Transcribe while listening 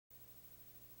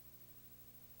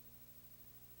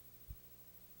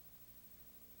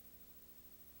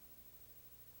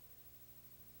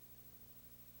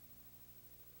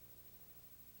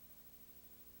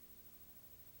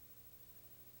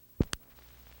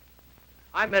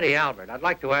I'm Eddie Albert. I'd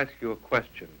like to ask you a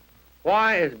question.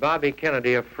 Why is Bobby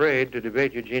Kennedy afraid to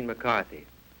debate Eugene McCarthy?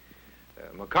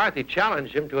 McCarthy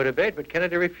challenged him to a debate, but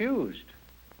Kennedy refused.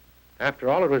 After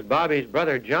all, it was Bobby's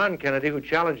brother, John Kennedy, who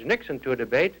challenged Nixon to a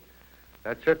debate.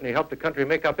 That certainly helped the country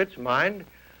make up its mind.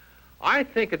 I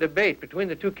think a debate between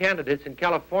the two candidates in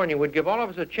California would give all of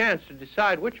us a chance to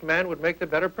decide which man would make the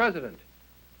better president.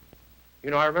 You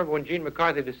know, I remember when Gene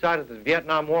McCarthy decided that the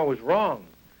Vietnam War was wrong,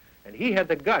 and he had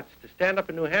the guts to stand up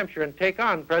in New Hampshire and take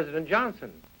on President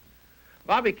Johnson.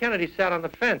 Bobby Kennedy sat on the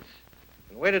fence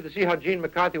and waited to see how Gene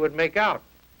McCarthy would make out.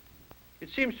 It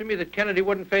seems to me that Kennedy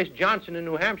wouldn't face Johnson in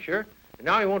New Hampshire, and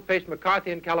now he won't face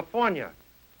McCarthy in California.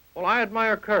 Well, I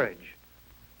admire courage,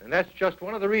 and that's just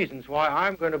one of the reasons why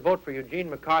I'm going to vote for Eugene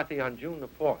McCarthy on June the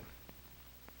 4th.